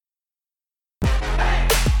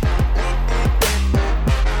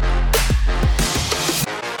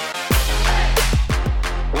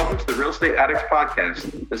Estate Addicts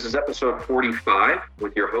Podcast. This is episode 45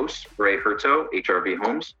 with your hosts, Ray Herto, HRV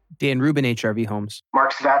Homes. Dan Rubin, HRV Homes.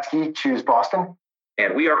 Mark Savatsky, Choose Boston.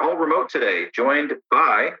 And we are all remote today, joined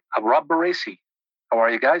by Rob Baresi. How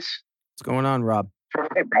are you guys? What's going on, Rob?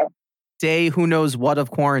 Hey, Rob. Day who knows what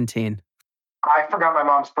of quarantine. I forgot my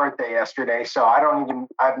mom's birthday yesterday, so I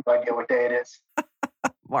have no idea what day it is.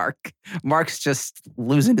 Mark's just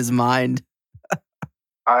losing his mind.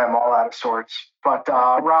 I am all out of sorts. But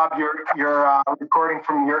Rob, you're recording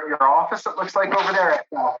from your office, it looks like, over there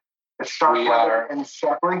at Starkweather and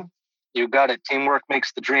Shepley. You got it. Teamwork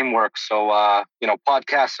makes the dream work. So,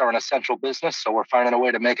 podcasts are an essential business, so we're finding a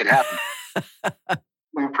way to make it happen.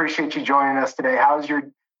 We appreciate you joining us today.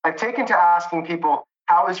 I've taken to asking people,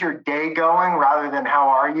 how is your day going, rather than how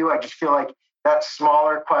are you? I just feel like that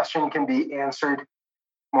smaller question can be answered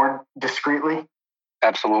more discreetly.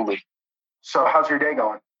 Absolutely. So how's your day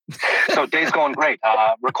going? So day's going great.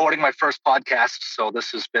 Recording my first podcast. So this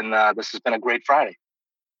has been a great Friday.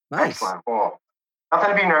 Nice. Excellent. Cool.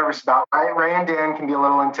 Nothing to be nervous about, right? Ray and Dan can be a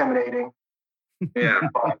little intimidating. Yeah.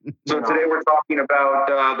 So today we're talking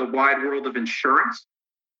about the wide world of insurance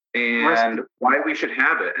and why we should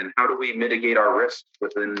have it and how do we mitigate our risks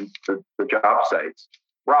within the job sites.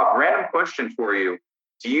 Rob, random question for you.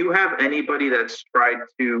 Do you have anybody that's tried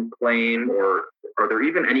to claim, or are there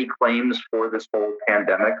even any claims for this whole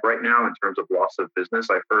pandemic right now in terms of loss of business?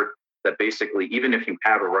 I've heard that basically, even if you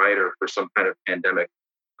have a rider for some kind of pandemic,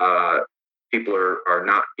 people are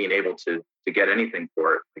not being able to get anything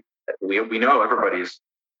for it. We know everybody's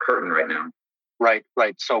hurting right now. Right.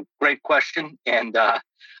 So great question. And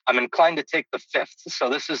I'm inclined to take the fifth. So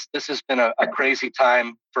this has been a crazy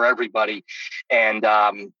time for everybody. And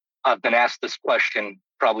I've been asked this question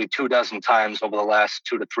probably 24 times over the last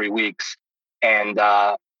 2 to 3 weeks. And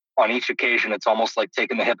on each occasion, it's almost like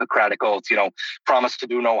taking the Hippocratic Oath, promise to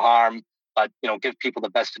do no harm, but, give people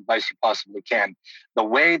the best advice you possibly can. The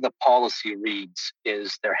way the policy reads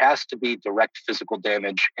is there has to be direct physical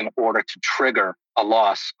damage in order to trigger a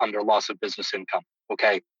loss under loss of business income.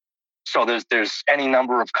 Okay. So there's any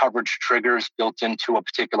number of coverage triggers built into a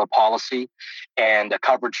particular policy, and a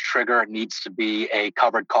coverage trigger needs to be a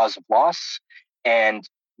covered cause of loss. And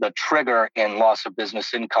the trigger in loss of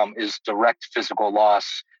business income is direct physical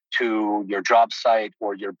loss to your job site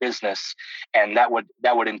or your business, and that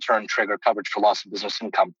would in turn trigger coverage for loss of business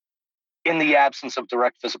income. In the absence of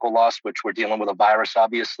direct physical loss, which we're dealing with a virus,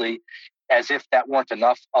 obviously, as if that weren't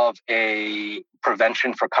enough of a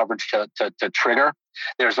prevention for coverage to trigger,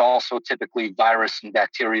 there's also typically virus and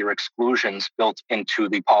bacteria exclusions built into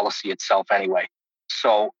the policy itself anyway.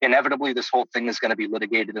 So inevitably, this whole thing is going to be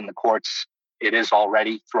litigated in the courts. It is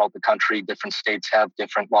already throughout the country. Different states have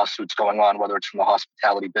different lawsuits going on, whether it's from the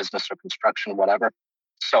hospitality business or construction, whatever.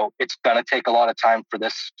 So it's going to take a lot of time for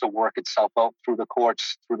this to work itself out through the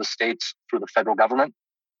courts, through the states, through the federal government.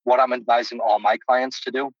 What I'm advising all my clients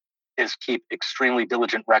to do is keep extremely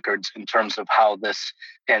diligent records in terms of how this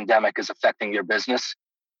pandemic is affecting your business,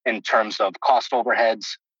 in terms of cost overheads,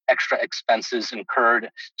 extra expenses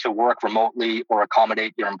incurred to work remotely or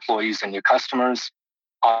accommodate your employees and your customers.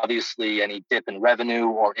 Obviously, any dip in revenue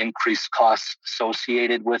or increased costs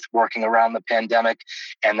associated with working around the pandemic.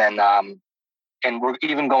 And then, and we're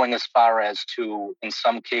even going as far as to, in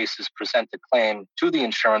some cases, present a claim to the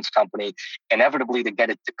insurance company, inevitably to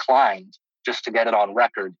get it declined, just to get it on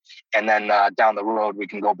record. And then down the road, we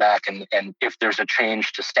can go back and if there's a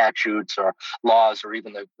change to statutes or laws or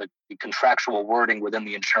even the contractual wording within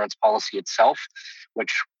the insurance policy itself,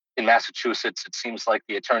 which in Massachusetts, it seems like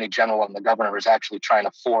the Attorney General and the governor is actually trying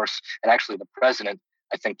to force, and actually the president,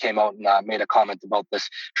 I think, came out and made a comment about this,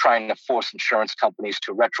 trying to force insurance companies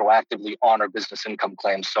to retroactively honor business income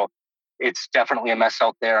claims. So it's definitely a mess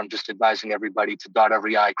out there. I'm just advising everybody to dot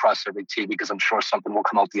every I, cross every T, because I'm sure something will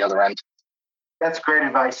come out the other end. That's great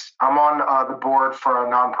advice. I'm on the board for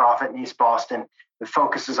a nonprofit in East Boston that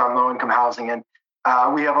focuses on low-income housing, and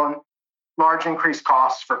we have a large increased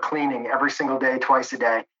costs for cleaning every single day, twice a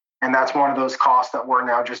day. And that's one of those costs that we're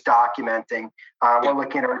now just documenting. We're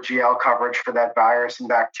looking at our GL coverage for that virus and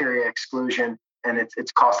bacteria exclusion. And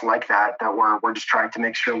it's costs like that we're just trying to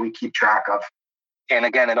make sure we keep track of. And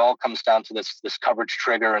again, it all comes down to this coverage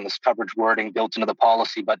trigger and this coverage wording built into the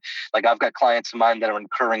policy. But like I've got clients of mine that are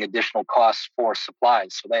incurring additional costs for supplies.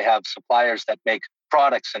 So they have suppliers that make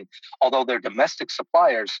products. And although they're domestic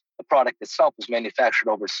suppliers, the product itself is manufactured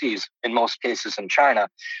overseas, in most cases in China.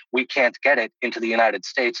 We can't get it into the United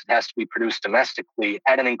States. It has to be produced domestically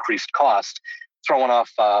at an increased cost, throwing off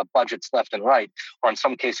budgets left and right. Or in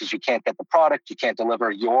some cases, you can't get the product, you can't deliver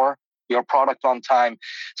your your product on time.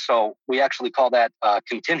 So we actually call that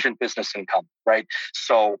contingent business income, right?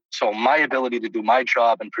 So my ability to do my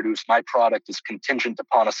job and produce my product is contingent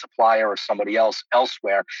upon a supplier or somebody else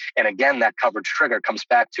elsewhere. And again, that coverage trigger comes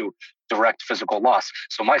back to direct physical loss.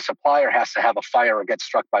 So my supplier has to have a fire or get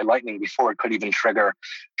struck by lightning before it could even trigger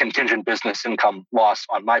contingent business income loss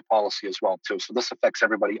on my policy as well, too. So this affects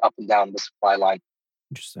everybody up and down the supply line.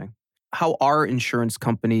 Interesting. How are insurance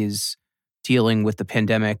companies dealing with the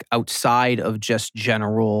pandemic outside of just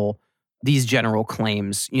these general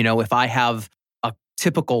claims? You know, if I have a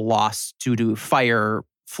typical loss due to fire,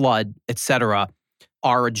 flood, etc.,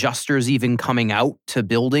 are adjusters even coming out to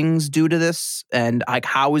buildings due to this? And like,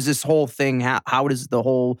 how is this whole thing? How does the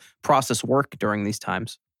whole process work during these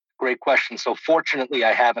times? Great question. So fortunately,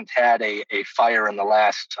 I haven't had a fire in the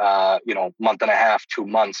last month and a half, 2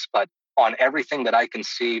 months. But on everything that I can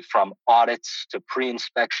see, from audits to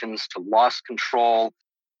pre-inspections to loss control,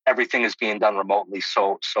 everything is being done remotely.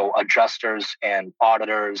 So adjusters and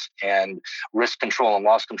auditors and risk control and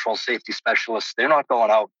loss control safety specialists, they're not going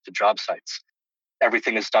out to job sites.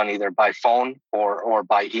 Everything is done either by phone or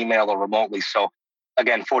by email or remotely. So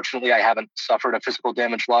again, fortunately, I haven't suffered a physical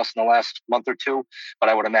damage loss in the last month or two, but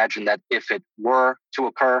I would imagine that if it were to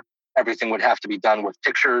occur, everything would have to be done with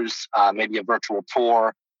pictures, maybe a virtual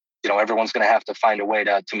tour. You know, everyone's going to have to find a way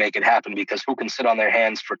to make it happen, because who can sit on their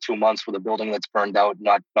hands for 2 months with a building that's burned out,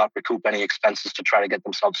 not recoup any expenses to try to get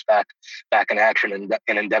themselves back in action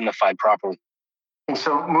and indemnified properly. And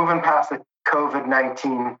so moving past the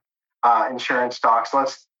COVID-19 insurance stocks,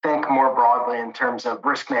 let's think more broadly in terms of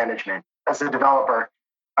risk management. As a developer,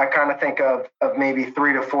 I kind of think of maybe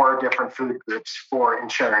 3 to 4 different food groups for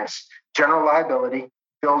insurance: general liability,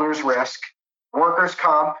 builder's risk, workers'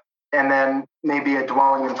 comp, and then maybe a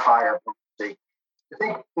dwelling and fire policy. I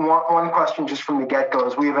think one question just from the get-go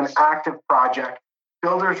is, we have an active project.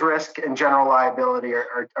 Builder's risk and general liability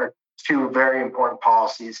are 2 very important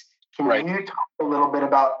policies. Can you talk a little bit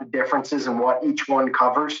about the differences and what each one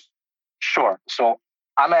covers? Sure. So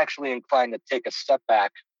I'm actually inclined to take a step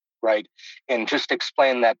back, right, and just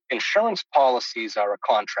explain that insurance policies are a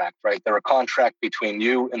contract, right? They're a contract between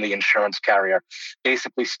you and the insurance carrier,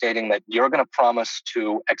 basically stating that you're going to promise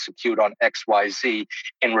to execute on XYZ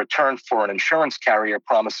in return for an insurance carrier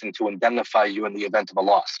promising to indemnify you in the event of a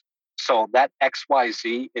loss. So that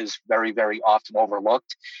XYZ is very, very often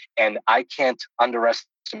overlooked, and I can't underestimate.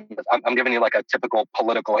 I'm giving you like a typical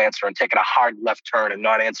political answer and taking a hard left turn and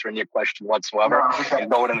not answering your question whatsoever and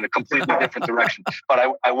going in a completely different direction. But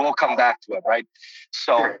I will come back to it, right?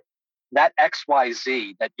 So that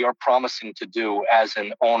XYZ that you're promising to do as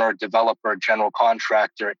an owner, developer, general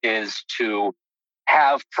contractor is to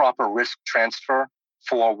have proper risk transfer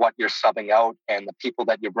for what you're subbing out and the people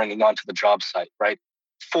that you're bringing onto the job site, right?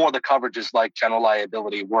 For the coverages like general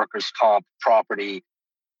liability, workers' comp, property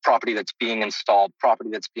that's being installed, property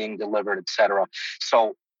that's being delivered, et cetera.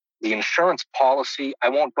 So the insurance policy, I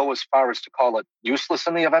won't go as far as to call it useless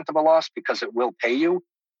in the event of a loss, because it will pay you,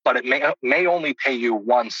 but it may only pay you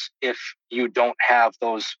once if you don't have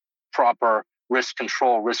those proper risk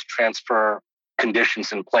control, risk transfer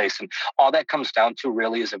conditions in place. And all that comes down to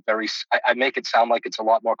really is I make it sound like it's a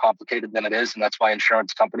lot more complicated than it is. And that's why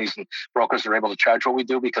insurance companies and brokers are able to charge what we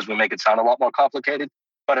do, because we make it sound a lot more complicated,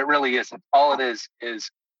 but it really isn't. All it is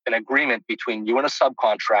an agreement between you and a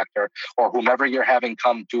subcontractor or whomever you're having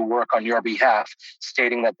come do work on your behalf,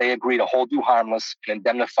 stating that they agree to hold you harmless and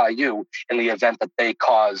indemnify you in the event that they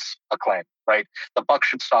cause a claim, right? The buck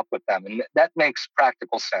should stop with them. And that makes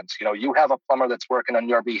practical sense. You know, you have a plumber that's working on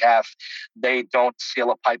your behalf. They don't seal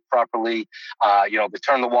a pipe properly. They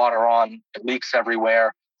turn the water on. It leaks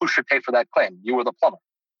everywhere. Who should pay for that claim? You or the plumber?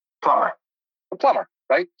 The plumber,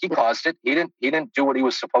 right? He caused it. He didn't do what he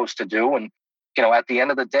was supposed to do. And at the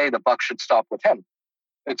end of the day, the buck should stop with him.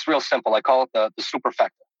 It's real simple. I call it the superfecta,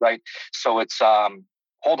 right? So it's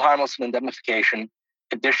hold harmless and indemnification,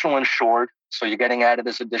 additional insured. So you're getting added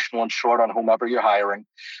as additional insured on whomever you're hiring.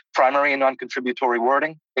 Primary and non-contributory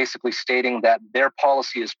wording, basically stating that their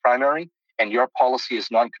policy is primary and your policy is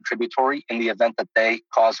non-contributory in the event that they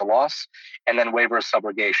cause a loss. And then waiver of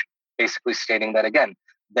subrogation, basically stating that, again,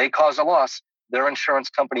 they cause a loss, their insurance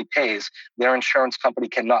company pays. Their insurance company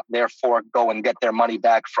cannot therefore go and get their money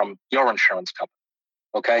back from your insurance company.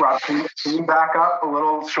 Okay? Rob, can you back up a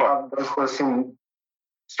little? Sure. Those listening,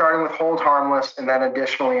 starting with hold harmless and then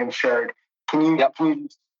additionally insured. Can you give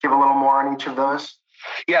a little more on each of those?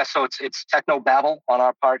 Yeah, so it's techno babble on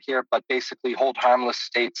our part here, but basically hold harmless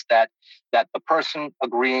states that the person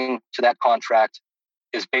agreeing to that contract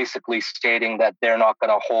is basically stating that they're not going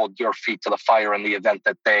to hold your feet to the fire in the event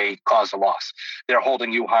that they cause a loss. They're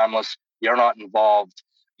holding you harmless. You're not involved.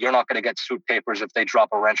 you're not going to get suit papers if they drop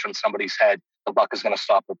a wrench on somebody's head. The buck is going to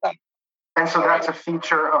stop with them. And so that's a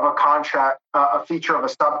feature of a contract, a feature of a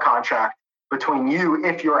subcontract between you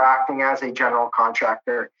if you're acting as a general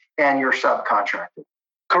contractor and your subcontractor.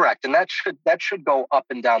 Correct. And that should go up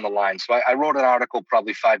and down the line. So I wrote an article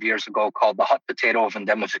probably 5 years ago called The Hot Potato of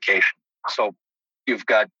Indemnification. So you've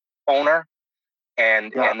got owner,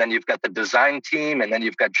 and then you've got the design team, and then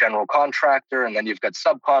you've got general contractor, and then you've got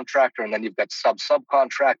subcontractor, and then you've got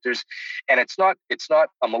subcontractors. And it's not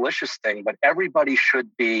a malicious thing, but everybody should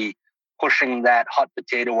be pushing that hot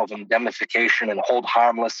potato of indemnification and hold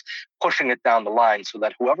harmless, pushing it down the line so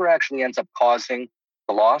that whoever actually ends up causing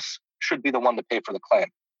the loss should be the one to pay for the claim,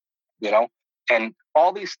 you know? And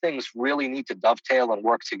all these things really need to dovetail and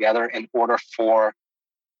work together in order for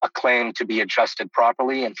a claim to be adjusted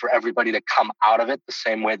properly and for everybody to come out of it the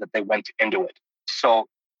same way that they went into it. So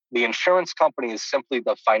the insurance company is simply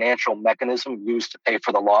the financial mechanism used to pay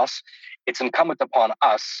for the loss. It's incumbent upon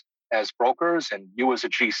us as brokers and you as a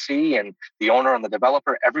GC and the owner and the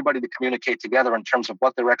developer, everybody to communicate together in terms of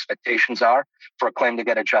what their expectations are for a claim to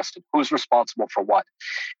get adjusted. Who's responsible for what?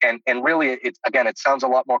 And really, it sounds a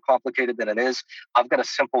lot more complicated than it is. I've got a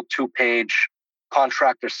simple 2-page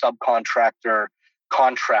contractor, subcontractor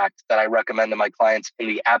contract that I recommend to my clients in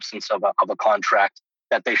the absence of a contract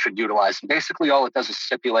that they should utilize. And basically all it does is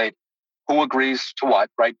stipulate who agrees to what,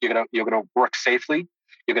 right? You're gonna work safely.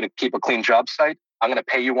 You're gonna keep a clean job site. I'm going to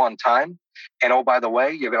pay you on time. And oh, by the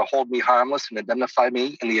way, you're going to hold me harmless and indemnify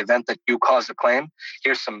me in the event that you cause a claim.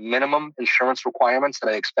 Here's some minimum insurance requirements that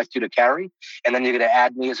I expect you to carry. And then you're going to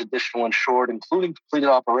add me as additional insured, including completed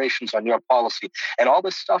operations on your policy. And all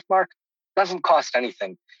this stuff, Mark, doesn't cost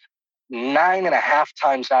anything. 9.5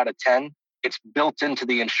 times out of 10, it's built into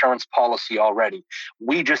the insurance policy already.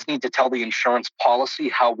 We just need to tell the insurance policy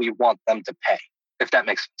how we want them to pay, if that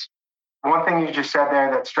makes sense. One thing you just said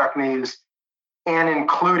there that struck me is, and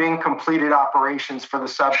including completed operations for the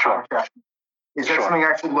subcontract. Sure. Is that something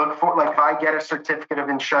I should look for? Like if I get a certificate of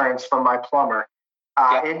insurance from my plumber,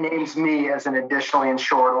 it names me as an additionally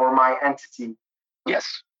insured or my entity.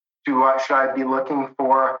 Yes. Should I be looking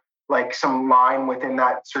for like some line within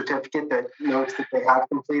that certificate that notes that they have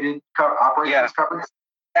completed operations coverage?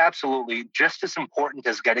 Absolutely. Just as important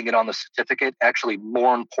as getting it on the certificate, actually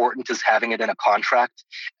more important is having it in a contract.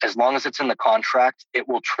 As long as it's in the contract, it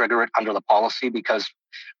will trigger it under the policy because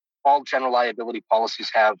all general liability policies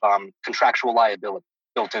have contractual liability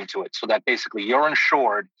built into it. So that basically you're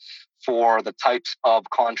insured for the types of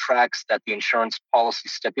contracts that the insurance policy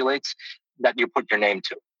stipulates that you put your name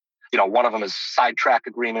to. You know, one of them is sidetrack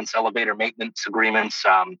agreements, elevator maintenance agreements,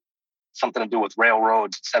 something to do with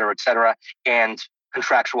railroads, et cetera, and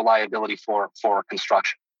contractual liability for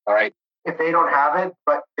construction. All right. If they don't have it,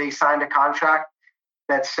 but they signed a contract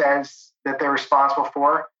that says that they're responsible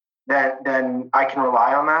for, then I can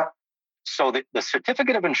rely on that. So the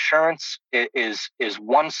certificate of insurance is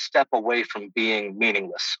one step away from being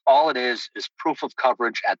meaningless. All it is proof of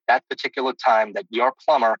coverage at that particular time that your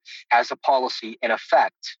plumber has a policy in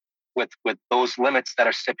effect with those limits that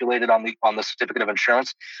are stipulated on the certificate of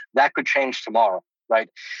insurance. That could change tomorrow. Right.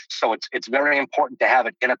 So it's very important to have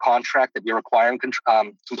it in a contract that you're requiring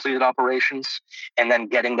completed operations and then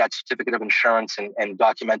getting that certificate of insurance and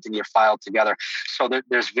documenting your file together. So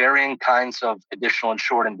there's varying kinds of additional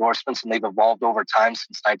insured endorsements, and they've evolved over time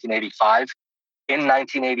since 1985. In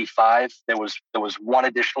 1985, there was one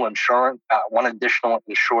additional insured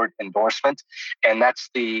endorsement, and that's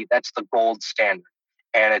the gold standard.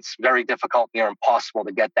 And it's very difficult, near impossible,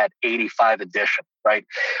 to get that 85 edition, right?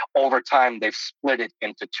 Over time, they've split it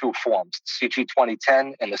into 2 forms, the CG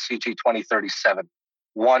 2010 and the CG 2037.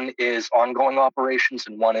 One is ongoing operations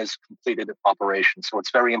and one is completed operations. So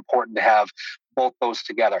it's very important to have both those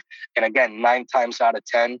together. And again, 9 times out of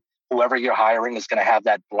 10, whoever you're hiring is going to have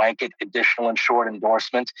that blanket additional insured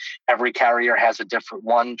endorsement. Every carrier has a different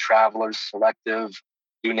one, Travelers, Selective,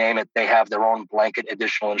 you name it, they have their own blanket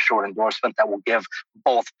additional insured endorsement that will give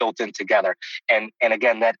both built in together. And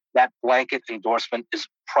again, that blanket endorsement is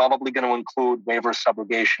probably going to include waiver of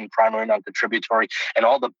subrogation, primary non-contributory, and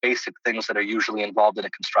all the basic things that are usually involved in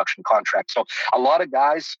a construction contract. So a lot of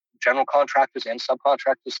guys, general contractors and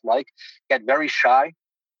subcontractors get very shy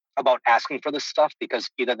about asking for this stuff because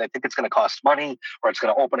either they think it's going to cost money or it's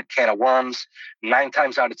going to open a can of worms. 9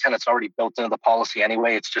 times out of 10, it's already built into the policy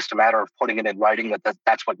anyway. It's just a matter of putting it in writing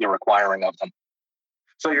that's what you're requiring of them.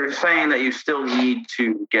 So you're saying that you still need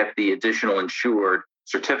to get the additional insured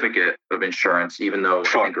certificate of insurance, even though I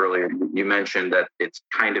think earlier you mentioned that it's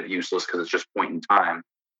kind of useless because it's just point in time.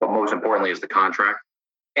 But most importantly is the contract.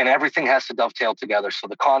 And everything has to dovetail together. So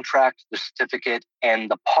the contract, the certificate,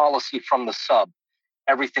 and the policy from the sub.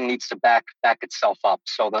 everything needs to back itself up.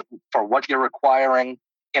 So that for what you're requiring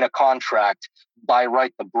in a contract, by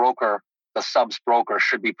right, the subs broker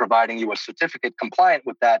should be providing you a certificate compliant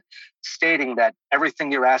with that, stating that everything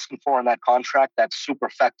you're asking for in that contract, that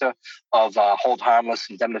superfecta of hold harmless,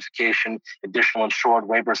 indemnification, additional insured,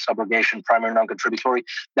 waiver of subrogation, primary non-contributory,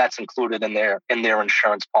 that's included in their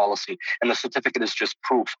insurance policy. And the certificate is just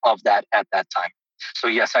proof of that at that time. So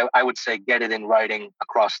yes, I would say get it in writing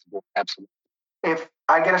across the board. Absolutely. If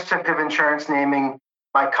I get a certificate of insurance naming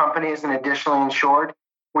my company as an additionally insured,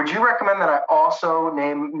 would you recommend that I also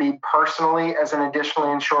name me personally as an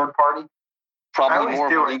additionally insured party? Probably more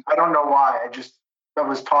do it. I don't know why. I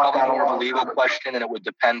was taught that. Probably more of a legal question, and it would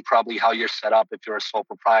depend probably how you're set up, if you're a sole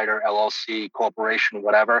proprietor, LLC, corporation,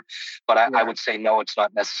 whatever. But I would say no, it's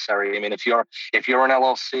not necessary. I mean, if you're an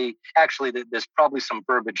LLC, actually, there's probably some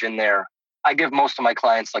verbiage in there. I give most of my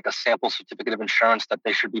clients like a sample certificate of insurance that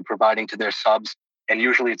they should be providing to their subs, and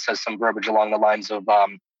usually it says some verbiage along the lines of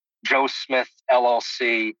Joe Smith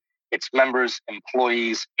LLC, its members,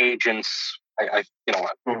 employees, agents, the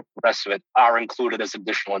rest of it are included as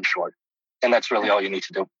additional insured. And that's really all you need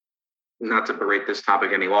to do. Not to berate this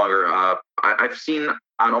topic any longer, I've seen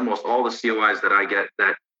on almost all the COIs that I get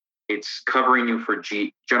that it's covering you for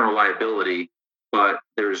general liability, but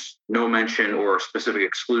there's no mention or specific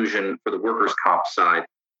exclusion for the workers' comp side.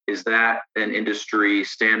 Is that an industry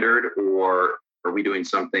standard, or are we doing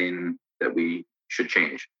something that we should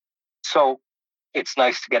change? So it's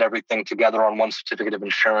nice to get everything together on one certificate of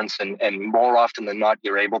insurance, and more often than not,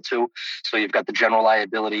 you're able to. So you've got the general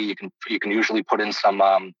liability. You can usually put in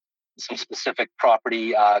some specific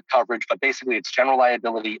property coverage, but basically it's general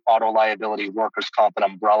liability, auto liability, workers' comp, and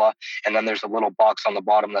umbrella. And then there's a little box on the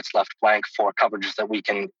bottom that's left blank for coverages that we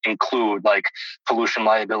can include, like pollution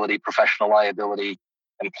liability, professional liability,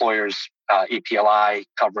 employers, EPLI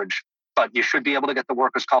coverage. But you should be able to get the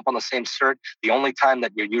workers' comp on the same cert. The only time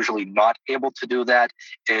that you're usually not able to do that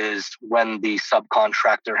is when the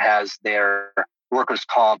subcontractor has their workers'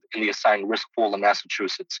 comp in the assigned risk pool in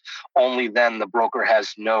Massachusetts. Only then the broker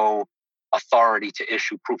has no authority to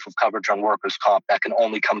issue proof of coverage on workers' comp. That can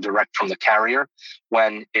only come direct from the carrier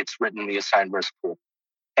when it's written in the assigned risk pool.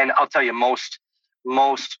 And I'll tell you, most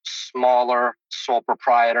smaller sole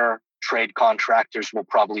proprietor trade contractors will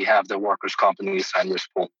probably have their workers' comp in the assigned risk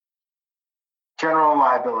pool. General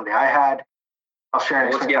liability. I'll share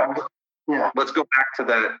an experience. Let's go back to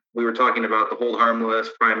that. We were talking about the hold harmless,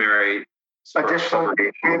 primary, additional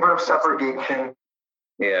waiver of subrogation.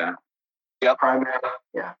 Yeah. Yep. Primary.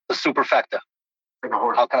 Yeah. The superfecta. Like a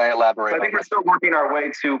horse. How can I elaborate? I think we're still working our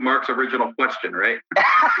way to Mark's original question, right?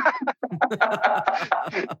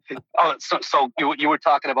 So you were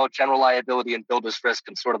talking about general liability and builder's risk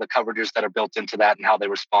and sort of the coverages that are built into that and how they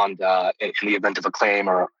respond in the event of a claim,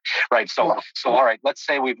 or right. So all right, let's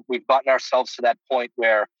say we've gotten ourselves to that point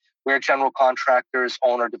where we're general contractors,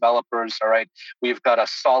 owner developers. All right, we've got a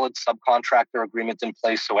solid subcontractor agreement in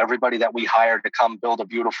place. So everybody that we hire to come build a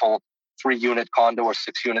beautiful 3-unit condo or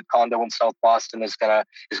 6-unit condo in South Boston is gonna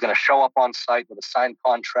show up on site with a signed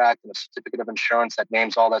contract and a certificate of insurance that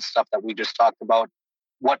names all that stuff that we just talked about.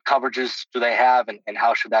 What coverages do they have, and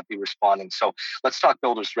how should that be responding? So let's talk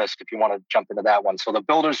builder's risk if you want to jump into that one. So the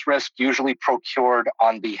builder's risk usually procured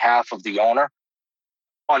on behalf of the owner.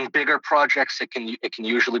 On bigger projects, it can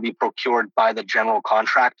usually be procured by the general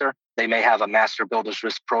contractor. They may have a master builder's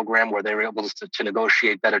risk program where they're able to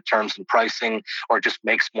negotiate better terms and pricing, or it just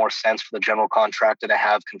makes more sense for the general contractor to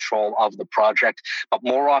have control of the project. But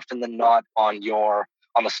more often than not, on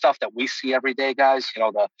the stuff that we see every day, guys,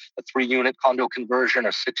 the 3-unit condo conversion,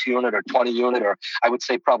 or 6-unit, or 20-unit, or I would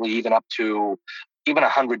say probably even up to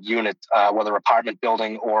 100-unit, whether apartment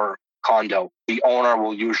building or condo, the owner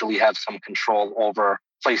will usually have some control over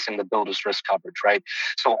placing the builder's risk coverage, right?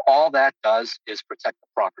 So all that does is protect the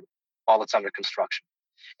property while it's under construction.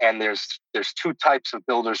 And there's 2 types of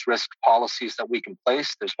builder's risk policies that we can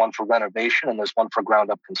place. There's one for renovation and there's one for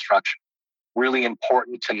ground up construction. Really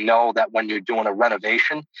important to know that when you're doing a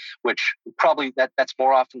renovation, which probably that's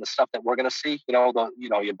more often the stuff that we're going to see,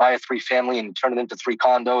 you buy a 3-family and you turn it into 3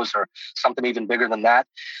 condos or something even bigger than that.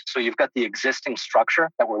 So you've got the existing structure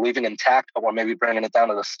that we're leaving intact, but we're maybe bringing it down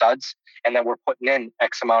to the studs, and then we're putting in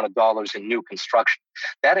X amount of dollars in new construction.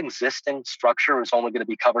 That existing structure is only going to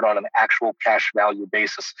be covered on an actual cash value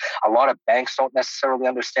basis. A lot of banks don't necessarily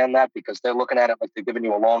understand that because they're looking at it like they're giving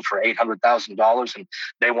you a loan for $800,000 and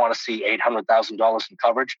they want to see $800,000 in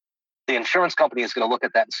coverage. The insurance company is going to look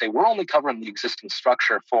at that and say, we're only covering the existing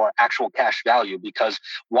structure for actual cash value, because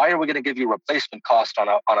why are we going to give you replacement cost on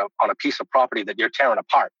a piece of property that you're tearing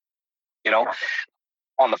apart?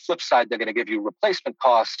 On the flip side, they're going to give you replacement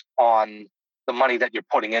cost on the money that you're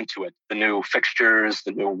putting into it, the new fixtures,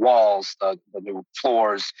 the new walls, the new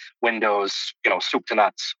floors, windows, soup to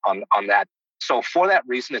nuts on that. So for that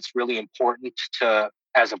reason, it's really important to,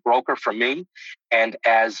 as a broker for me and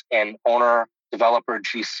as an owner, developer,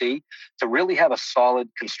 GC, to really have a solid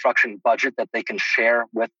construction budget that they can share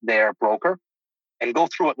with their broker and go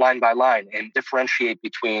through it line by line and differentiate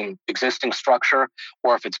between existing structure,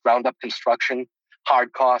 or if it's ground up construction,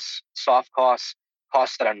 hard costs, soft costs,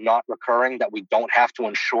 costs that are not recurring that we don't have to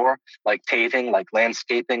insure, like paving, like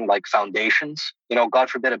landscaping, like foundations. God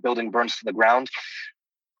forbid a building burns to the ground.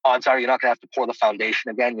 Odds are you're not going to have to pour the foundation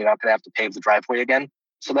again. You're not going to have to pave the driveway again.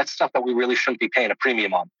 So that's stuff that we really shouldn't be paying a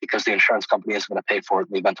premium on because the insurance company isn't going to pay for it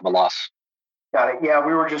in the event of a loss. Got it. Yeah,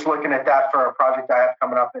 we were just looking at that for a project I have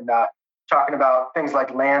coming up and talking about things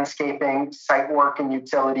like landscaping, site work and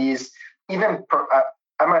utilities, even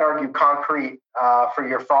I might argue concrete for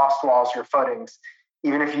your frost walls, your footings.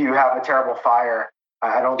 Even if you have a terrible fire,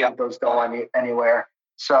 I don't think those go anywhere.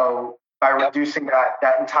 So by reducing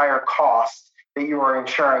that entire cost that you are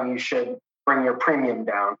insuring, you should bring your premium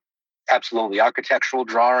down. Absolutely. Architectural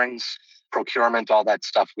drawings, procurement, all that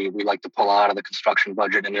stuff we like to pull out of the construction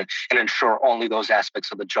budget and ensure only those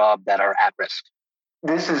aspects of the job that are at risk.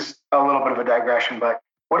 This is a little bit of a digression, but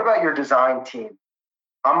what about your design team?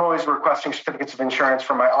 I'm always requesting certificates of insurance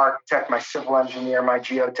from my architect, my civil engineer, my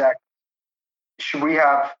geotech. Should we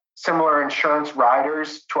have similar insurance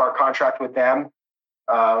riders to our contract with them?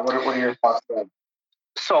 What are your thoughts there?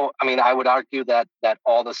 So, I would argue that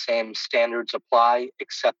all the same standards apply,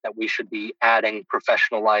 except that we should be adding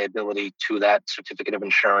professional liability to that certificate of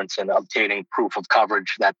insurance and obtaining proof of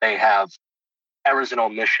coverage that they have errors and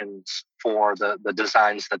omissions for the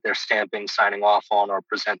designs that they're stamping, signing off on, or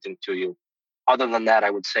presenting to you. Other than that, I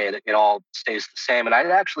would say that it all stays the same. And I'd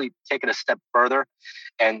actually take it a step further,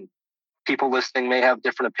 and people listening may have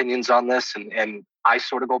different opinions on this, and I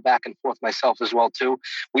sort of go back and forth myself as well, too.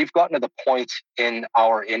 We've gotten to the point in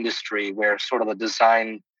our industry where sort of the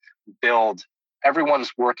design build,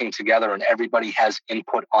 everyone's working together and everybody has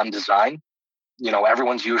input on design.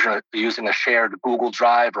 Everyone's using a shared Google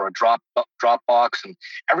Drive or a Dropbox, and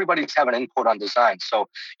everybody's having input on design. So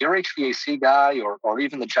your HVAC guy or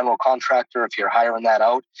even the general contractor, if you're hiring that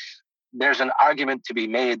out, there's an argument to be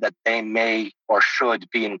made that they may or should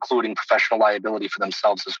be including professional liability for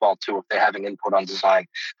themselves as well, too, if they're having input on design.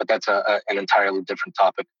 But that's an entirely different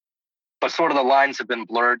topic. But sort of the lines have been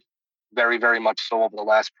blurred very, very much so over the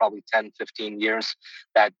last probably 10, 15 years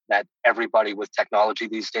that everybody with technology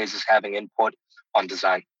these days is having input on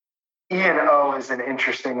design. E&O is an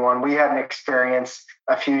interesting one. We had an experience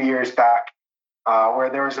a few years back where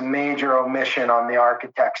there was a major omission on the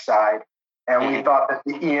architect side. And we thought that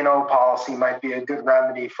the E&O policy might be a good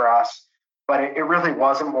remedy for us, but it really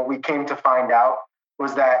wasn't. What we came to find out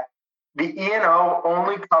was that the E&O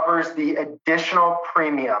only covers the additional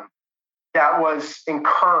premium that was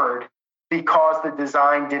incurred because the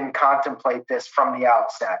design didn't contemplate this from the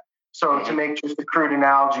outset. So to make just a crude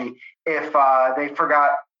analogy, if they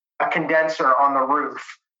forgot a condenser on the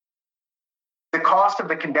roof, the cost of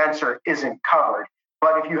the condenser isn't covered.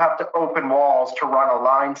 But if you have to open walls to run a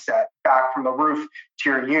line set back from the roof to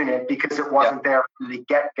your unit because it wasn't there from the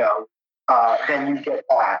get-go, then you get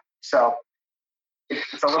that. So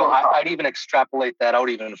it's a little tough. I'd even extrapolate that out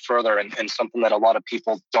even further and something that a lot of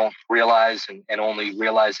people don't realize and only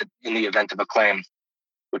realize it in the event of a claim,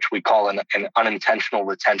 which we call an unintentional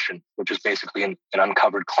retention, which is basically an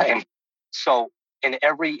uncovered claim. So in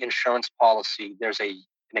every insurance policy, there's an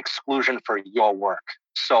exclusion for your work.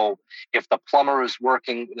 So if the plumber is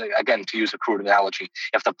working, again, to use a crude analogy,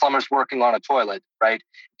 if the plumber's working on a toilet, right,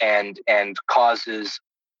 and causes,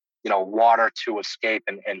 water to escape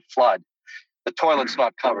and flood, the toilet's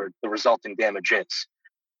not covered. The resulting damage is.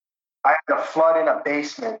 I had a flood in a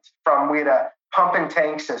basement we had a pump and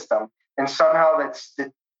tank system, and somehow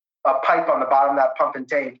a pipe on the bottom of that pump and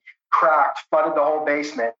tank cracked, flooded the whole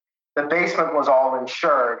basement. The basement was all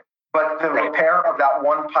insured, but the repair of that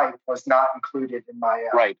one pipe was not included in my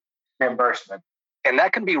reimbursement. And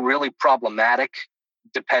that can be really problematic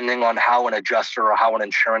depending on how an adjuster or how an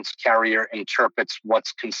insurance carrier interprets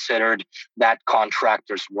what's considered that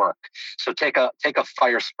contractor's work. So take a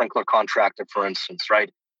fire sprinkler contractor, for instance, right?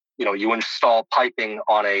 You install piping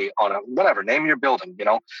on a whatever, name your building,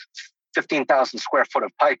 15,000 square foot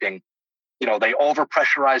of piping. They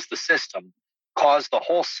overpressurize the system, cause the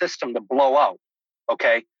whole system to blow out.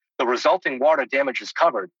 Okay. The resulting water damage is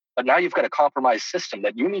covered, but now you've got a compromised system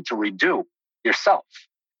that you need to redo yourself.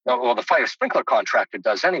 Well, the fire sprinkler contractor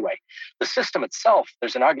does anyway. The system itself,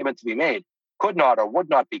 there's an argument to be made, could not or would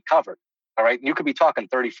not be covered. All right. You could be talking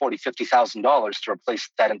 $30, $40, $50,000 to replace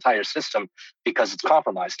that entire system because it's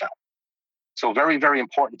compromised now. So very, very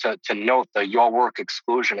important to note the your work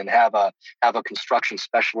exclusion and have a construction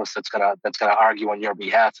specialist that's gonna argue on your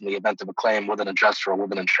behalf in the event of a claim with an adjuster or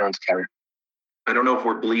with an insurance carrier. I don't know if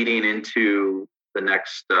we're bleeding into the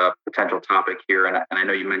next potential topic here, and I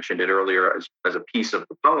know you mentioned it earlier as a piece of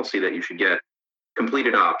the policy that you should get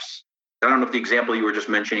completed ops. I don't know if the example you were just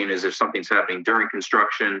mentioning is if something's happening during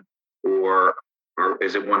construction or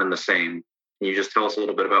is it one and the same? Can you just tell us a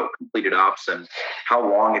little bit about completed ops and how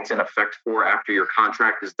long it's in effect for after your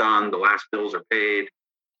contract is done, the last bills are paid,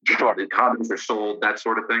 Sure. the condos are sold, that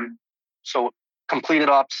sort of thing? So completed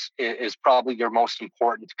ops is probably your most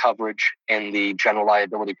important coverage in the general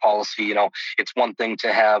liability policy. You know, it's one thing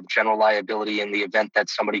to have general liability in the event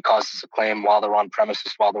that somebody causes a claim while they're on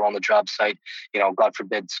premises, while they're on the job site. You know, God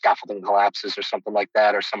forbid, scaffolding collapses or something like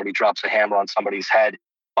that, or somebody drops a hammer on somebody's head.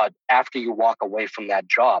 But after you walk away from that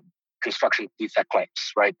job, construction defect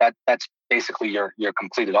claims, right? That's basically your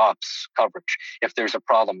completed ops coverage if there's a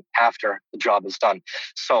problem after the job is done.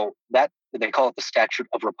 So that they call it the statute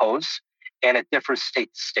of repose, and it differs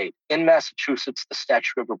state to state. In Massachusetts, the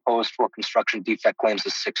statute of repose for construction defect claims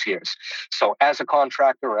is 6 years. So as a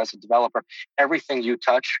contractor or as a developer, everything you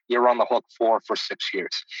touch, you're on the hook for 6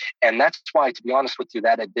 years. And that's why, to be honest with you,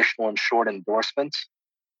 that additional insured endorsement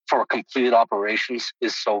for completed operations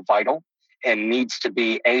is so vital and needs to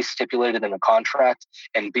be A, stipulated in a contract,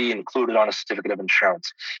 and B, included on a certificate of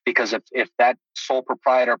insurance. Because if that sole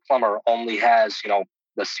proprietor plumber only has,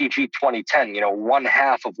 the CG 2010, one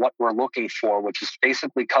half of what we're looking for, which is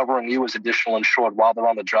basically covering you as additional insured while they're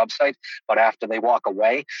on the job site, but after they walk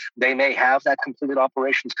away, they may have that completed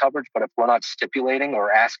operations coverage, but if we're not stipulating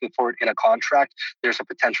or asking for it in a contract, there's a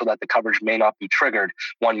potential that the coverage may not be triggered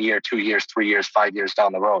 1 year, 2 years, 3 years, 5 years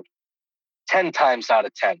down the road. 10 times out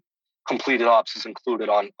of 10, completed ops is included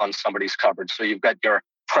on somebody's coverage. So you've got your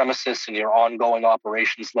premises and your ongoing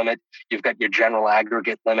operations limit, you've got your general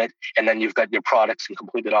aggregate limit, and then you've got your products and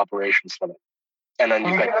completed operations limit. And then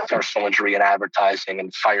you've got your personal injury and advertising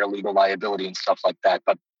and fire legal liability and stuff like that.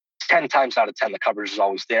 But 10 times out of 10, the coverage is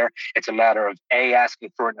always there. It's a matter of A,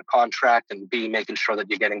 asking for it in a contract, and B, making sure that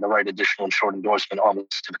you're getting the right additional insured endorsement on the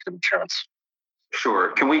certificate of insurance.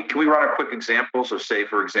 Sure. Can we run a quick example? So say,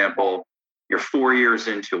 for example, you're 4 years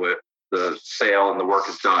into it, the sale and the work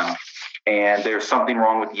is done, and there's something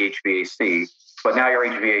wrong with the HVAC, but now your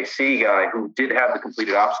HVAC guy who did have the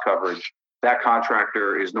completed ops coverage, that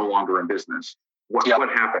contractor is no longer in business. What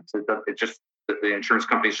happens? It just, the insurance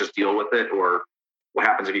companies just deal with it, or what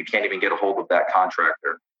happens if you can't even get a hold of that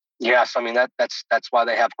contractor? Yes, I mean, that's why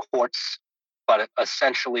they have courts. But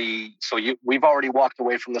essentially, we've already walked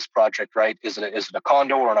away from this project, right? Is it a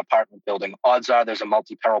condo or an apartment building? Odds are there's a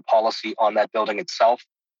multi-peril policy on that building itself.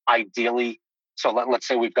 Ideally, so let's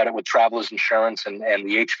say we've got it with Travelers Insurance and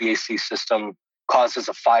the HVAC system causes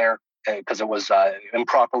a fire because it was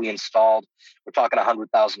improperly installed. We're talking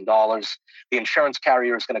 $100,000. The insurance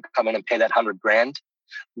carrier is going to come in and pay that $100,000.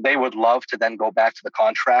 They would love to then go back to the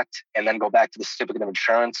contract and then go back to the certificate of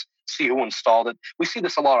insurance, see who installed it. We see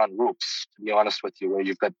this a lot on roofs, to be honest with you, where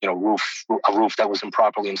you've got, a roof that was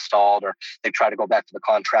improperly installed, or they try to go back to the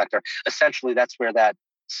contractor. Essentially, that's where that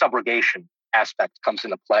subrogation aspect comes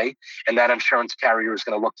into play. And that insurance carrier is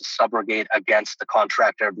going to look to subrogate against the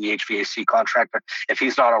contractor, the HVAC contractor. If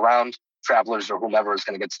he's not around, Travelers or whomever is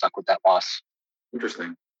going to get stuck with that loss.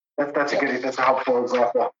 Interesting. That's a helpful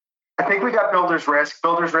example. I think we got builder's risk.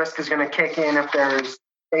 Builder's risk is going to kick in if there's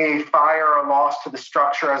a fire or loss to the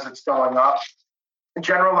structure as it's going up.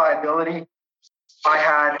 General liability,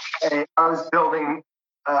 I was building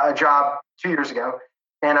a job 2 years ago,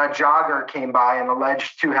 and a jogger came by and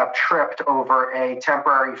alleged to have tripped over a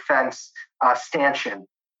temporary fence stanchion.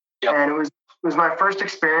 Yep. And it was my first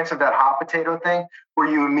experience of that hot potato thing, where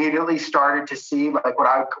you immediately started to see like what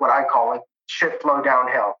I call it, shit flow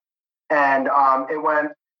downhill. And it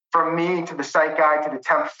went from me to the site guy to the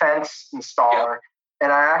temp fence installer. Yep.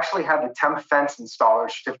 And I actually had the temp fence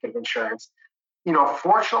installer certificate of insurance.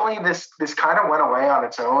 Fortunately, this kind of went away on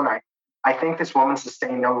its own. I think this woman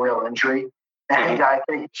sustained no real injury. And I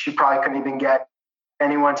think she probably couldn't even get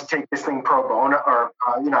anyone to take this thing pro bono, or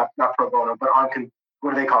not pro bono, but on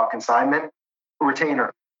what do they call it, consignment,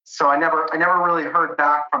 retainer. So I never really heard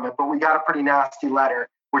back from it, but we got a pretty nasty letter,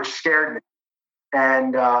 which scared me.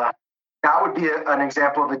 And that would be an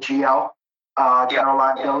example of a GL, general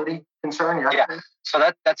liability concern. Yeah. So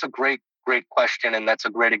that's a great question, and that's a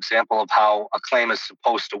great example of how a claim is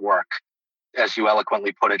supposed to work. as you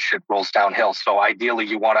eloquently put it, shit rolls downhill. So ideally,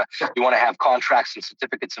 you want to have contracts and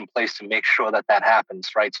certificates in place to make sure that happens,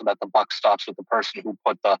 right? So that the buck stops with the person who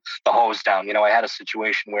put the hose down. I had a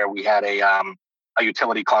situation where we had a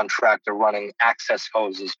utility contractor running access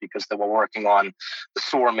hoses because they were working on the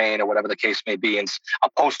sewer main or whatever the case may be, and a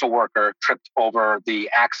postal worker tripped over the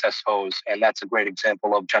access hose, and that's a great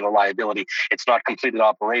example of general liability. It's not completed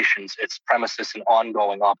operations, it's premises and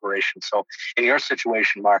ongoing operations. So in your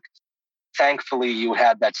situation, Mark, thankfully you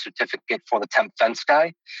had that certificate for the temp fence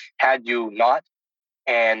guy. Had you not,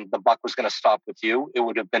 and the buck was going to stop with you, it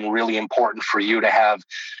would have been really important for you to have,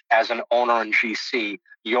 as an owner in GC,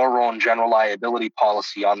 your own general liability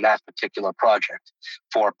policy on that particular project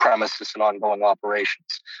for premises and ongoing operations.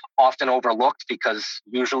 Often overlooked because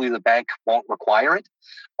usually the bank won't require it.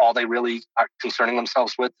 All they really are concerning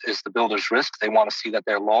themselves with is the builder's risk. They want to see that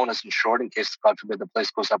their loan is insured in case, God forbid, the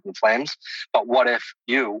place goes up in flames. But what if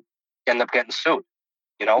you end up getting sued?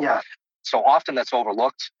 Yeah. So often that's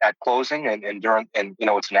overlooked at closing and during, and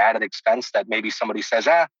it's an added expense that maybe somebody says,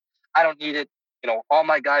 I don't need it. All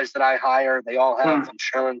my guys that I hire, they all have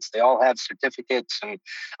insurance, they all have certificates, and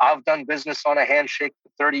I've done business on a handshake for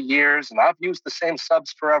 30 years and I've used the same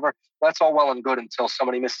subs forever. That's all well and good until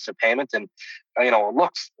somebody misses a payment and it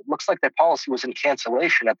looks like their policy was in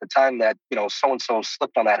cancellation at the time that so-and-so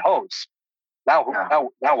slipped on that hose. Now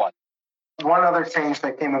what? One other change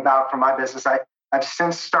that came about from my business, I've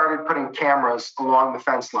since started putting cameras along the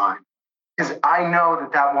fence line because I know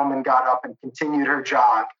that woman got up and continued her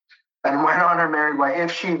jog and went on her merry way,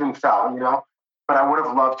 if she even fell, but I would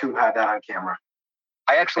have loved to have had that on camera.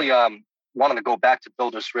 I actually wanted to go back to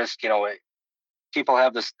builder's risk. People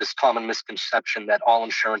have this common misconception that all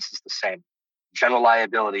insurance is the same. General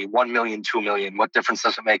liability, 1 million, 2 million. What difference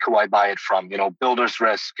does it make who I buy it from? Builder's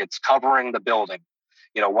risk, it's covering the building.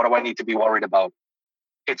 What do I need to be worried about?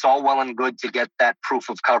 It's all well and good to get that proof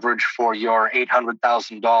of coverage for your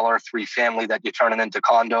 $800,000 3-family that you're turning into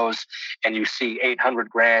condos, and you see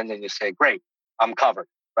 $800,000 and you say, great, I'm covered,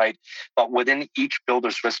 right? But within each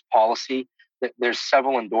builder's risk policy, there's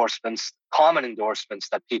several endorsements, common endorsements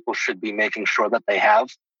that people should be making sure that they have.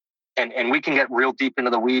 And we can get real deep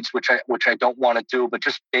into the weeds, which I don't want to do, but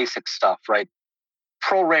just basic stuff, right?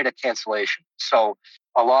 Pro rata cancellation. So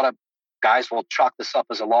a lot of guys will chalk this up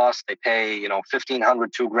as a loss. They pay, $1,500,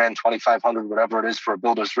 $2,000, $2,500, whatever it is for a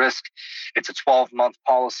builder's risk. It's a 12-month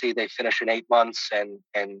policy. They finish in 8 months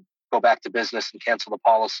and go back to business and cancel the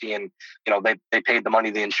policy. And, they paid the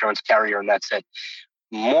money to the insurance carrier and that's it.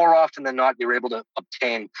 More often than not, you're able to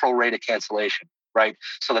obtain pro rata cancellation, right?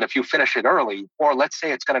 So that if you finish it early, or let's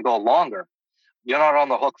say it's going to go longer, you're not on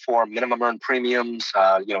the hook for minimum earned premiums,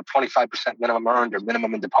 25% minimum earned or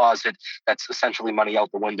minimum in deposit. That's essentially money out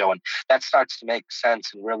the window. And that starts to make sense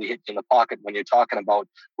and really hit you in the pocket when you're talking about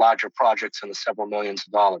larger projects in the several millions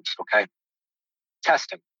of dollars, okay?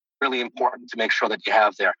 Testing, really important to make sure that you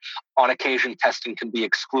have there. On occasion, testing can be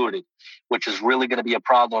excluded, which is really going to be a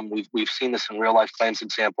problem. We've seen this in real life claims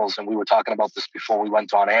examples, and we were talking about this before we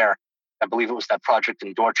went on air. I believe it was that project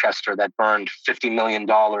in Dorchester that burned $50 million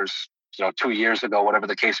 2 years ago, whatever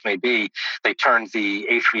the case may be. They turned the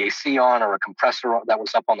HVAC on or a compressor that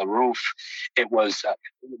was up on the roof. It was,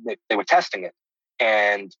 they were testing it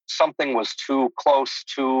and something was too close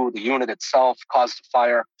to the unit itself, caused a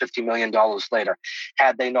fire. $50 million later.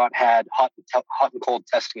 Had they not had hot and cold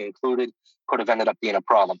testing included, could have ended up being a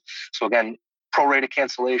problem. So again, prorated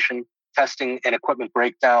cancellation, testing and equipment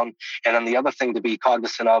breakdown. And then the other thing to be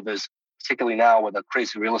cognizant of is, particularly now with a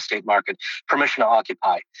crazy real estate market, permission to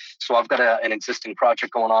occupy. So I've got an existing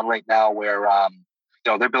project going on right now where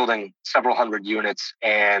they're building several hundred units,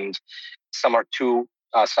 and some are 2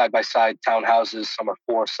 side-by-side townhouses, some are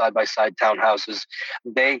 4 side-by-side townhouses.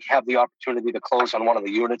 They have the opportunity to close on one of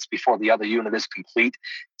the units before the other unit is complete.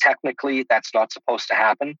 Technically, that's not supposed to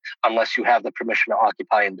happen unless you have the permission to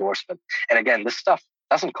occupy endorsement. And again, this stuff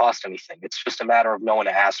doesn't cost anything. It's just a matter of knowing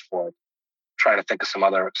to ask for it. Trying to think of some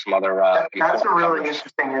other. That's a really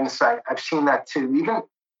interesting insight. I've seen that too. Even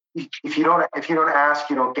if you don't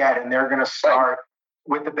ask, you don't get, and they're going to start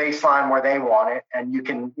with the baseline where they want it, and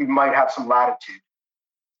you might have some latitude.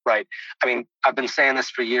 Right. I mean, I've been saying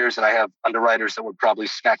this for years, and I have underwriters that would probably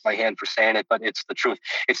smack my hand for saying it, but it's the truth.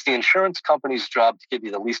 It's the insurance company's job to give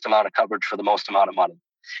you the least amount of coverage for the most amount of money.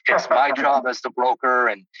 It's my job as the broker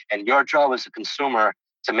and your job as a consumer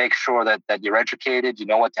to make sure that you're educated, you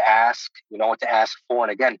know what to ask for.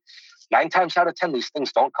 And again, 9 times out of 10, these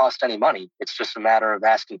things don't cost any money. It's just a matter of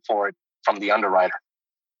asking for it from the underwriter.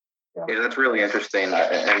 Yeah, that's really interesting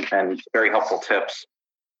and very helpful tips.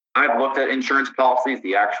 I've looked at insurance policies,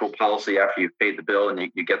 the actual policy after you've paid the bill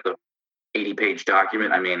and you get the 80-page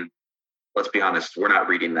document. I mean, let's be honest, we're not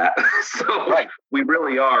reading that. So Right. we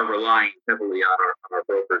really are relying heavily on our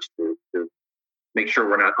brokers to make sure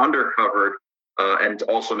we're not undercovered, and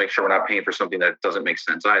also make sure we're not paying for something that doesn't make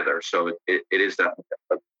sense either. So it is that.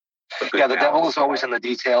 Yeah, the devil is always in the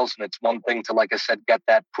details, and it's one thing to, like I said, get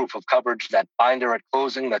that proof of coverage, that binder at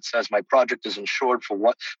closing that says my project is insured for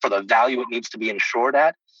the value it needs to be insured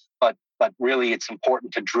at. But really, it's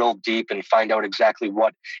important to drill deep and find out exactly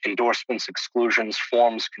what endorsements, exclusions,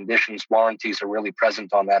 forms, conditions, warranties are really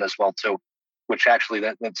present on that as well too. Which actually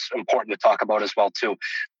that's important to talk about as well too.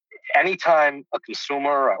 Anytime a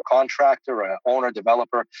consumer, a contractor, an owner,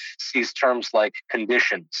 developer sees terms like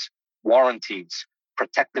conditions, warranties,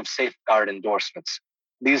 protective safeguard endorsements,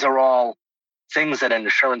 these are all things that an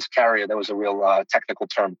insurance carrier, that was a real technical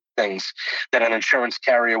term, things that an insurance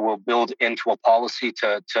carrier will build into a policy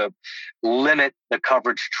to limit the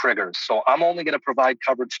coverage triggers. So I'm only going to provide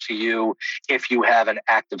coverage to you if you have an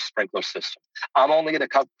active sprinkler system. I'm only going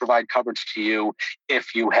to provide coverage to you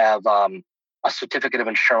if you have a certificate of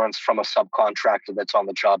insurance from a subcontractor that's on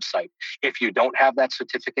the job site. If you don't have that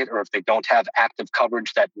certificate, or if they don't have active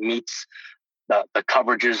coverage that meets the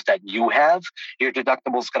coverages that you have, your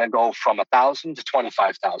deductible is going to go from $1,000 to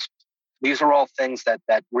 $25,000. These are all things that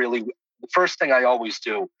really, the first thing I always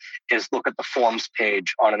do is look at the forms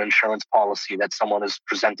page on an insurance policy that someone is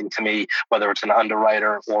presenting to me, whether it's an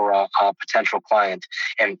underwriter or a potential client,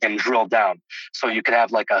 and drill down. So you could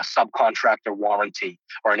have like a subcontractor warranty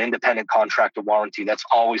or an independent contractor warranty. That's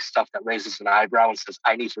always stuff that raises an eyebrow and says,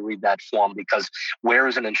 I need to read that form, because where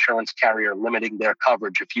is an insurance carrier limiting their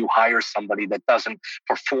coverage if you hire somebody that doesn't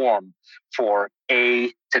perform for A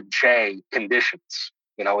to J conditions?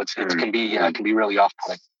 You know, it can be really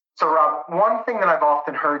off-putting. So, Rob, one thing that I've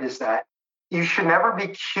often heard is that you should never be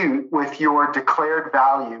cute with your declared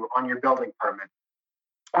value on your building permit.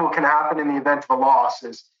 What can happen in the event of a loss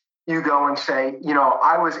is you go and say,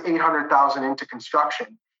 I was $800,000 into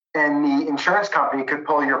construction, and the insurance company could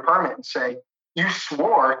pull your permit and say, you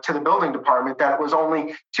swore to the building department that it was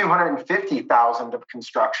only $250,000 of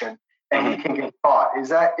construction, and you can get caught. Is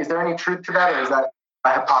there any truth to that, or is that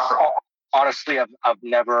a hypocrisy? Honestly, I've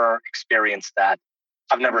never experienced that.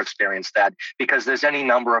 Because there's any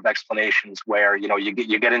number of explanations where, you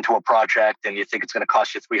get into a project and you think it's going to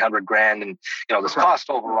cost you $300,000, and there's cost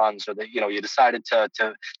overruns, or that you decided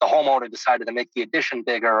the homeowner decided to make the addition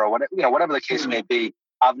bigger, or whatever the case may be.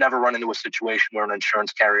 I've never run into a situation where an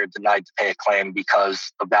insurance carrier denied to pay a claim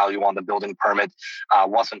because the value on the building permit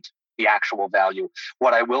wasn't the actual value.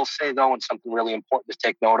 What I will say, though, and something really important to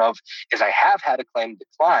take note of, is I have had a claim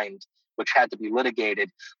declined, which had to be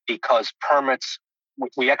litigated because permits,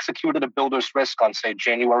 we executed a builder's risk on, say,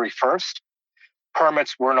 January 1st.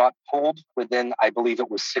 Permits were not pulled within, I believe it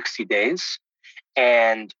was 60 days.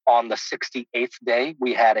 And on the 68th day,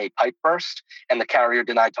 we had a pipe burst, and the carrier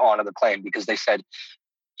denied to honor the claim because they said,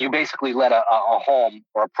 you basically let a home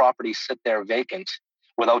or a property sit there vacant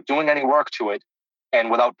without doing any work to it and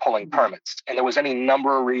without pulling permits. And there was any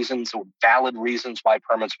number of reasons, or valid reasons, why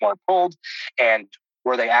permits weren't pulled. And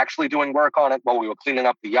were they actually doing work on it? Well, we were cleaning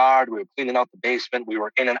up the yard, we were cleaning out the basement, we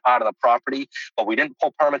were in and out of the property, but we didn't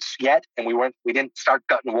pull permits yet, and we didn't start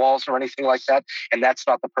gutting walls or anything like that. And that's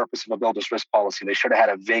not the purpose of a builder's risk policy. They should have had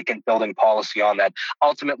a vacant building policy on that.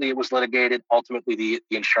 Ultimately, it was litigated. Ultimately, the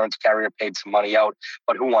insurance carrier paid some money out,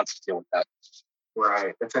 but who wants to deal with that?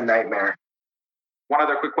 Right. It's a nightmare. One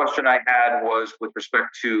other quick question I had was with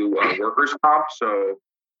respect to workers' comp. So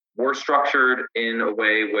we're structured in a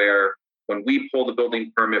way where when we pull the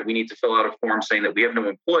building permit, we need to fill out a form saying that we have no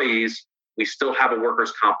employees. We still have a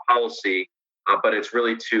workers' comp policy, but it's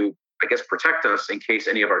really to, I guess, protect us in case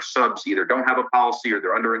any of our subs either don't have a policy or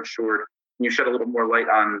they're underinsured. Can you shed a little more light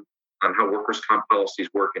on how workers' comp policies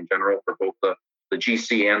work in general for both the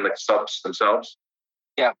GC and the subs themselves?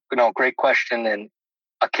 Yeah, great question. And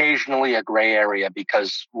occasionally a gray area,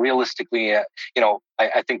 because realistically,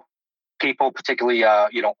 I think people, particularly,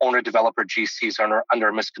 owner, developer, GCs are under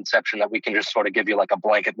a misconception that we can just sort of give you like a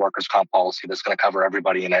blanket workers' comp policy that's going to cover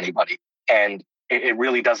everybody and anybody. And it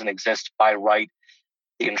really doesn't exist by right.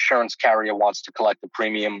 The insurance carrier wants to collect the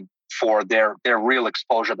premium for their real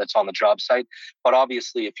exposure that's on the job site. But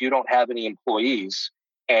obviously, if you don't have any employees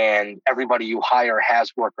and everybody you hire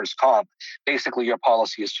has workers' comp, basically your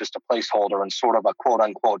policy is just a placeholder and sort of a quote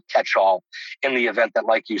unquote catch-all in the event that,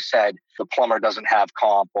 like you said, the plumber doesn't have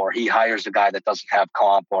comp, or he hires a guy that doesn't have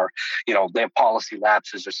comp, or, their policy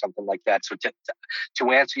lapses or something like that. So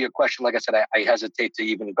to answer your question, like I said, I hesitate to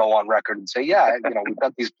even go on record and say, yeah, we've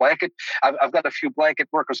got these I've got a few blanket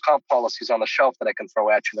workers' comp policies on the shelf that I can throw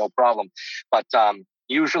at you, no problem. But,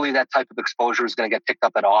 Usually that type of exposure is going to get picked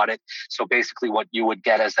up at audit. So basically what you would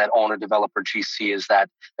get as that owner developer GC is that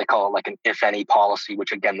they call it like an if any policy,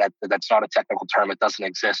 which again, that's not a technical term. It doesn't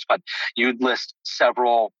exist, but you'd list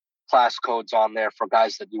several class codes on there for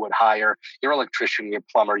guys that you would hire, your electrician, your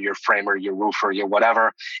plumber, your framer, your roofer, your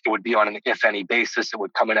whatever. It would be on an if any basis. It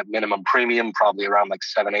would come in at minimum premium, probably around like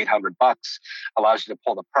 $700-800, allows you to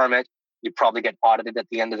pull the permit. You'd probably get audited at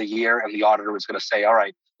the end of the year, and the auditor was going to say, all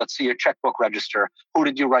right, let's see your checkbook register. Who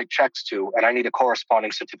did you write checks to? And I need a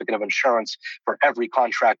corresponding certificate of insurance for every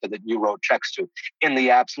contractor that you wrote checks to. In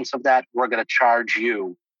the absence of that, we're going to charge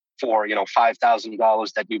you for,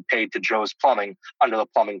 $5,000 that you paid to Joe's Plumbing under the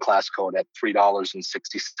plumbing class code at $3.60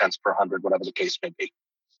 per 100, whatever the case may be.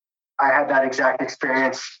 I had that exact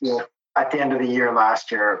experience at the end of the year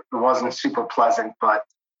last year. It wasn't super pleasant, but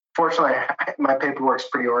fortunately, my paperwork's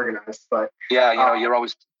pretty organized. But yeah, you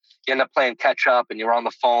end up playing catch up, and you're on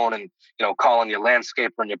the phone and calling your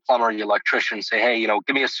landscaper and your plumber and your electrician, say, hey,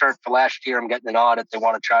 give me a cert for last year. I'm getting an audit. They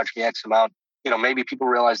want to charge me X amount. Maybe people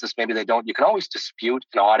realize this, maybe they don't. You can always dispute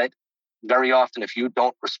an audit. Very often, if you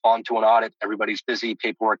don't respond to an audit, everybody's busy,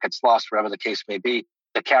 paperwork gets lost, whatever the case may be.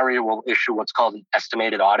 The carrier will issue what's called an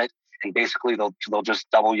estimated audit, and basically they'll just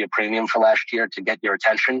double your premium for last year to get your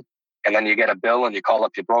attention. And then you get a bill and you call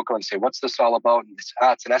up your broker and say, what's this all about? And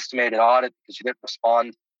it's an estimated audit because you didn't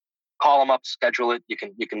respond. Call them up, schedule it. You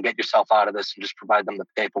can get yourself out of this and just provide them the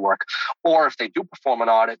paperwork. Or if they do perform an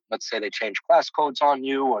audit, let's say they change class codes on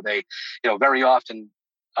you, or they, very often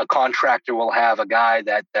a contractor will have a guy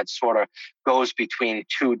that sort of goes between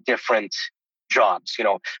two different jobs.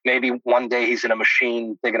 Maybe one day he's in a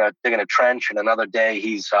machine digging a trench, and another day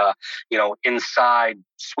he's inside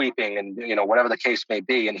sweeping and whatever the case may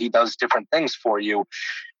be, and he does different things for you.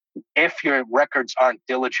 If your records aren't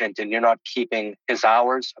diligent and you're not keeping his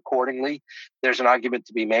hours accordingly, there's an argument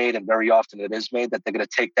to be made, and very often it is made, that they're going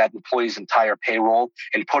to take that employee's entire payroll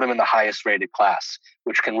and put him in the highest rated class,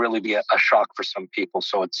 which can really be a shock for some people.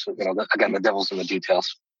 So it's, again, the devil's in the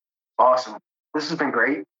details. Awesome. This has been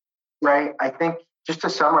great, right? I think just to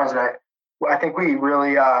summarize it, I think we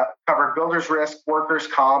really covered builder's risk, workers'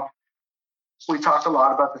 comp. We talked a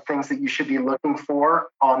lot about the things that you should be looking for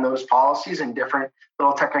on those policies and different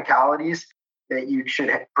little technicalities that you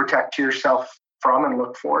should protect yourself from and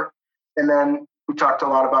look for. And then we talked a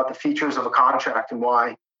lot about the features of a contract and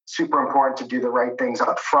why it's super important to do the right things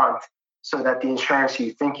up front so that the insurance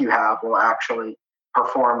you think you have will actually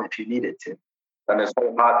perform if you need it to. And this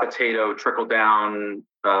whole hot potato trickle down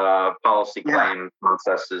policy claim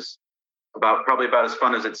process is probably about as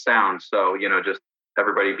fun as it sounds. So, just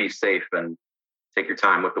everybody be safe and take your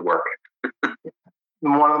time with the work.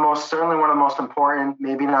 One of the most important,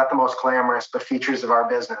 maybe not the most glamorous, but features of our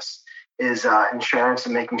business is insurance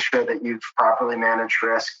and making sure that you've properly managed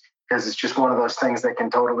risk, because it's just one of those things that can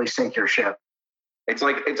totally sink your ship. It's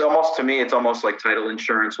almost like title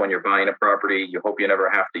insurance. When you're buying a property, you hope you never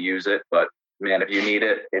have to use it, but man, if you need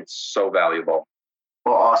it, it's so valuable.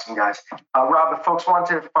 Well, awesome, guys. Rob, if folks want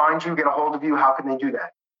to find you, get a hold of you, how can they do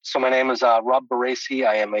that? So my name is Rob Baresi.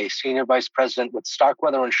 I am a Senior Vice President with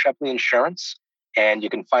Starkweather and Shepley Insurance. And you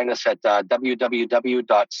can find us at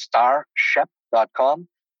www.starshep.com,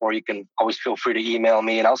 or you can always feel free to email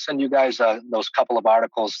me. And I'll send you guys those couple of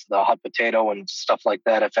articles, the hot potato and stuff like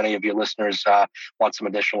that, if any of your listeners want some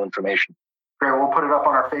additional information. Great. We'll put it up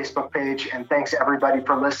on our Facebook page. And thanks, everybody,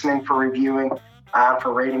 for listening, for reviewing,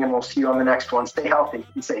 for rating. And we'll see you on the next one. Stay healthy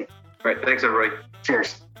and safe. All right. Thanks, everybody.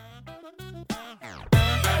 Cheers.